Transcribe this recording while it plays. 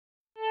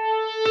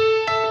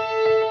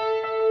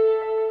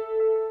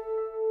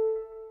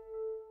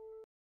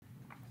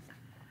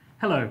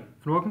Hello,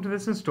 and welcome to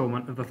this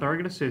installment of the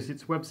Thorogood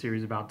Associates web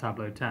series about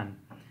Tableau 10.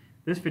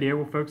 This video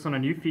will focus on a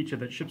new feature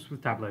that ships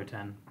with Tableau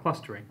 10,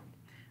 clustering.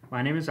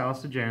 My name is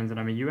Alistair Jones, and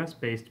I'm a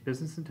US-based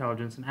business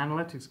intelligence and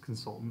analytics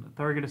consultant at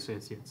Thorogood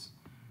Associates.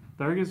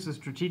 Thorogood is a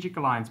strategic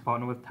alliance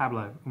partner with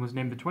Tableau and was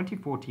named the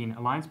 2014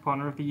 Alliance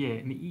Partner of the Year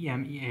in the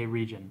EMEA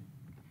region.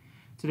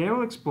 Today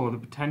we'll explore the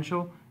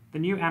potential, the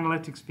new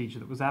analytics feature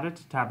that was added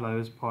to Tableau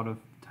as part of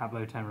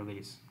Tableau 10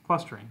 release,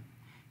 clustering.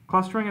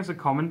 Clustering is a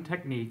common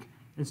technique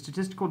in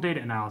statistical data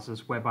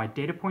analysis whereby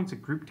data points are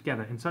grouped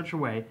together in such a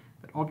way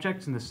that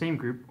objects in the same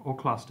group or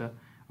cluster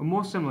are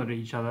more similar to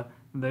each other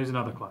than those in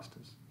other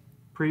clusters.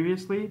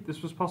 Previously,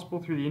 this was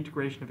possible through the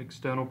integration of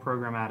external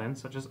program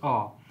add-ins such as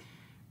R,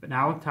 but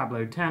now with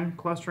Tableau 10,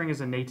 clustering is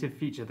a native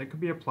feature that can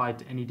be applied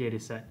to any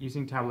dataset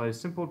using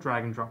Tableau's simple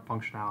drag and drop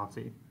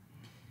functionality.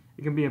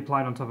 It can be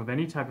applied on top of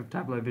any type of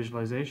Tableau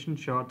visualization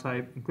chart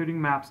type,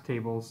 including maps,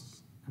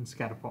 tables, and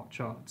scatterplot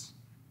charts.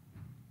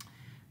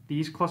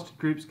 These clustered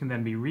groups can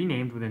then be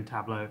renamed within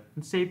Tableau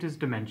and saved as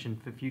dimension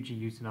for future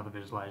use in other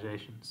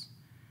visualizations.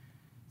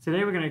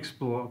 Today we're going to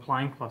explore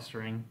applying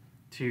clustering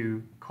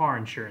to car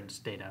insurance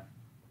data.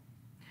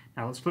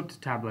 Now let's flip to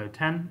Tableau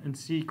 10 and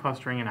see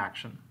clustering in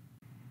action.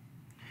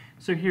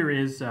 So here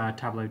is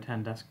Tableau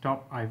 10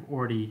 desktop. I've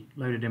already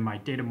loaded in my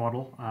data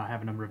model. I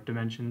have a number of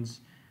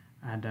dimensions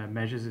and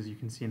measures, as you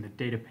can see in the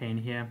data pane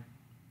here.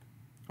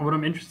 And what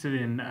I'm interested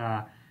in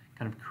kind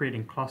of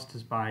creating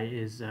clusters by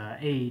is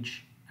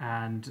age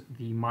and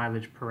the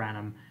mileage per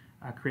annum,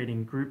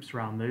 creating groups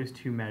around those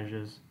two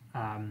measures,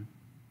 and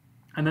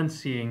then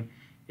seeing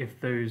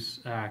if those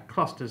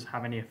clusters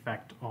have any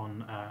effect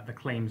on the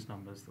claims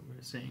numbers that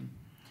we're seeing.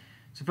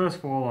 So first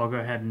of all, I'll go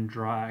ahead and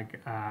drag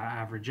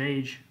average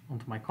age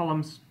onto my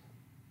columns,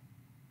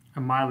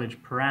 and mileage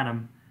per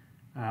annum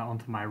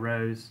onto my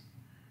rows.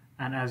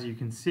 And as you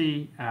can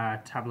see,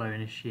 Tableau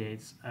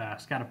initiates a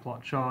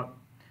scatterplot chart.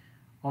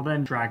 I'll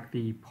then drag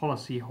the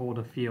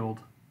policyholder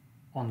field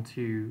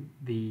onto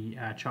the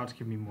chart to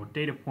give me more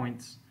data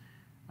points,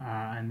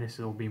 and this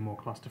will be more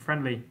cluster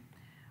friendly.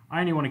 I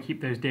only want to keep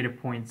those data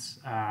points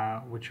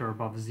which are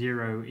above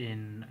 0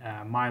 in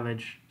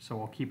mileage, so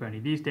I'll keep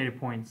only these data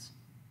points.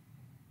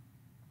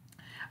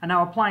 And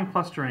now applying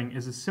clustering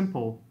is as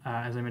simple,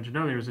 as I mentioned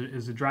earlier,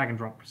 as a drag and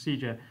drop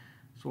procedure.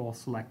 So I'll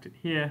select it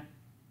here,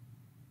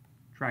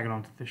 drag it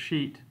onto the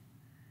sheet.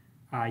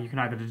 You can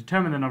either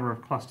determine the number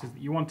of clusters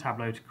that you want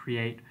Tableau to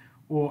create,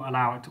 or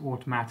allow it to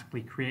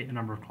automatically create the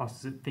number of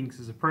clusters it thinks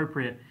is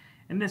appropriate.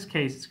 In this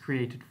case, it's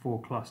created 4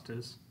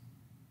 clusters.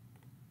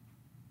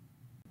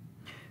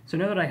 So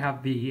now that I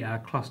have the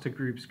cluster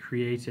groups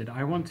created,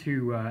 I want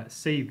to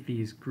save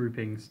these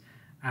groupings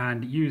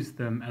and use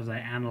them as I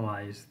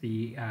analyze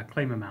the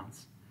claim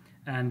amounts.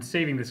 And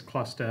saving this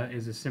cluster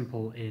is as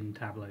simple in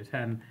Tableau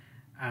 10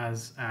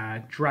 as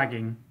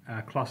dragging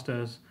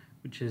clusters,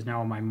 which is now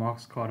on my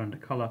marks card under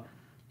color,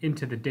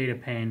 into the data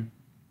pane.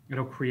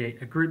 It'll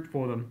create a group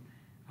for them.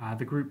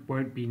 The group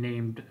won't be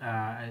named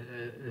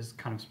as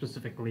kind of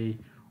specifically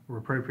or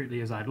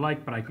appropriately as I'd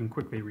like, but I can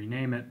quickly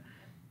rename it.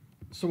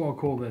 So I'll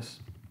call this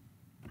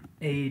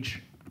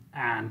age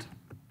and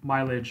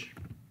mileage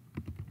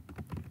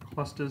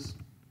clusters.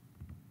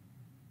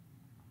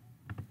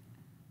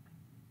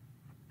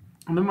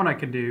 And then what I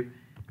can do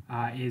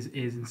is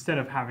instead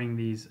of having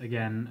these,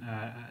 again,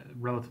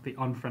 relatively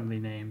unfriendly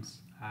names,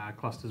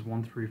 clusters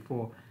 1 through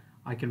 4,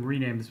 I can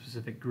rename the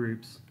specific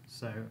groups.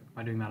 So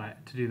by doing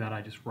that, to do that,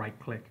 I just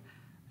right-click,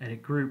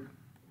 edit group.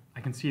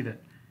 I can see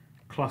that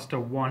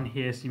cluster 1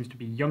 here seems to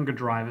be younger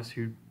drivers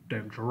who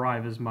don't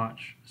drive as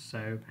much.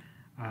 So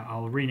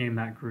I'll rename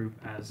that group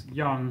as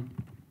young,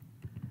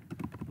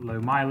 low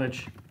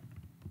mileage.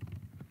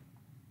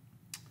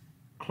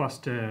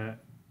 Cluster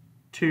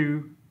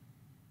 2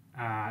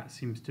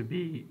 seems to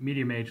be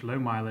medium age, low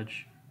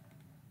mileage.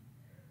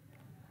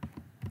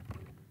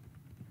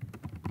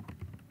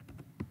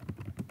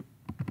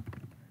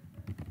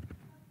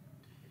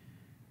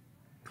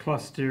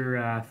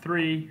 Cluster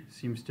 3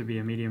 seems to be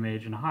a medium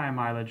age and a higher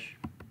mileage.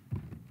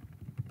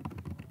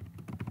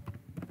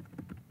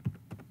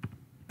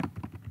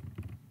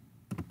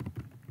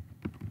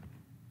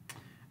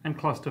 And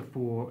cluster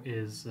 4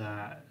 is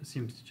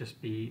seems to just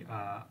be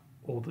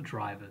all the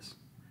drivers.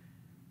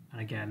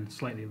 And again,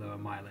 slightly lower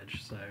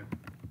mileage, so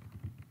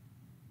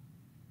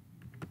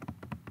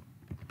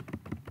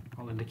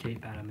I'll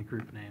indicate that in the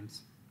group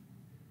names.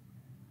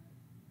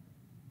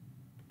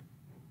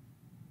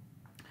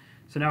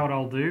 So now what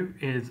I'll do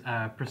is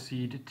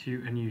proceed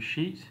to a new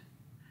sheet,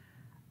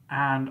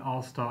 and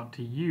I'll start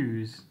to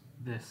use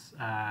this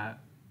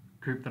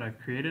group that I've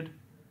created.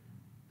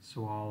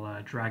 So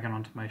I'll drag it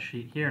onto my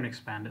sheet here and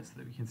expand it so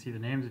that we can see the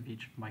names of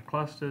each of my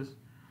clusters.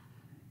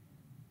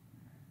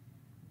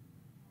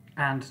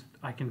 And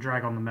I can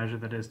drag on the measure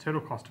that is total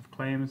cost of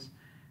claims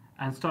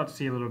and start to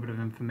see a little bit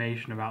of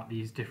information about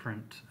these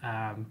different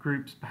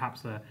groups.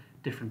 Perhaps a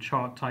different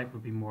chart type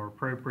would be more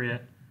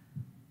appropriate.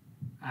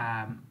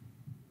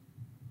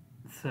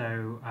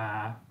 So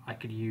I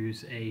could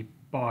use a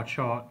bar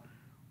chart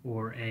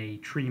or a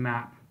tree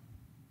map,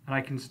 and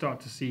I can start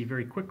to see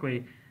very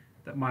quickly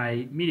that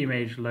my medium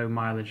age, low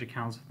mileage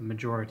accounts for the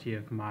majority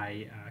of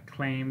my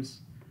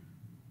claims.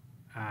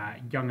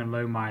 Young and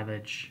low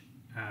mileage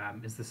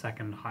is the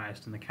second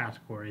highest in the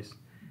categories.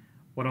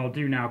 What I'll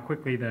do now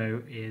quickly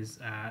though is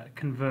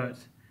convert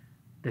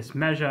this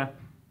measure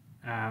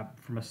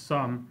from a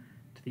sum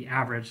to the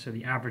average, so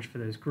the average for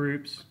those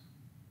groups,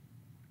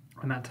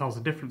 and that tells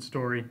a different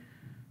story.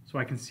 So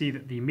I can see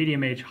that the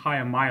medium age,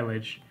 higher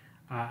mileage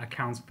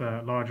accounts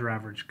for larger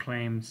average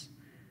claims,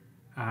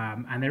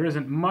 and there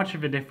isn't much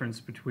of a difference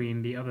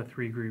between the other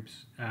three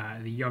groups,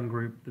 the young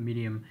group, the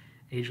medium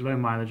age, low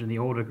mileage, and the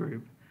older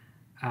group.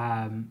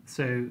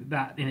 So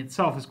that in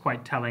itself is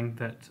quite telling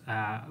that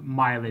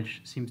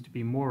mileage seems to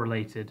be more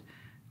related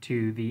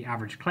to the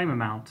average claim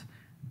amount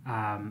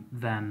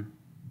than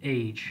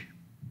age.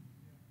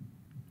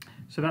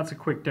 So that's a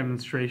quick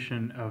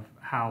demonstration of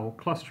how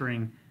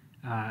clustering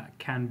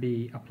can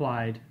be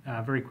applied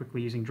very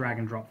quickly using drag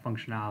and drop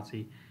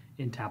functionality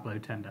in Tableau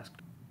 10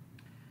 Desktop.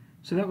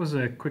 So that was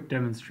a quick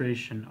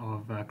demonstration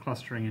of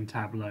clustering in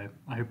Tableau.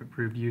 I hope it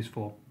proved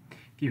useful.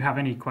 If you have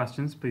any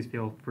questions, please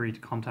feel free to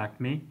contact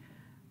me.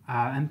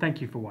 And thank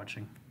you for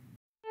watching.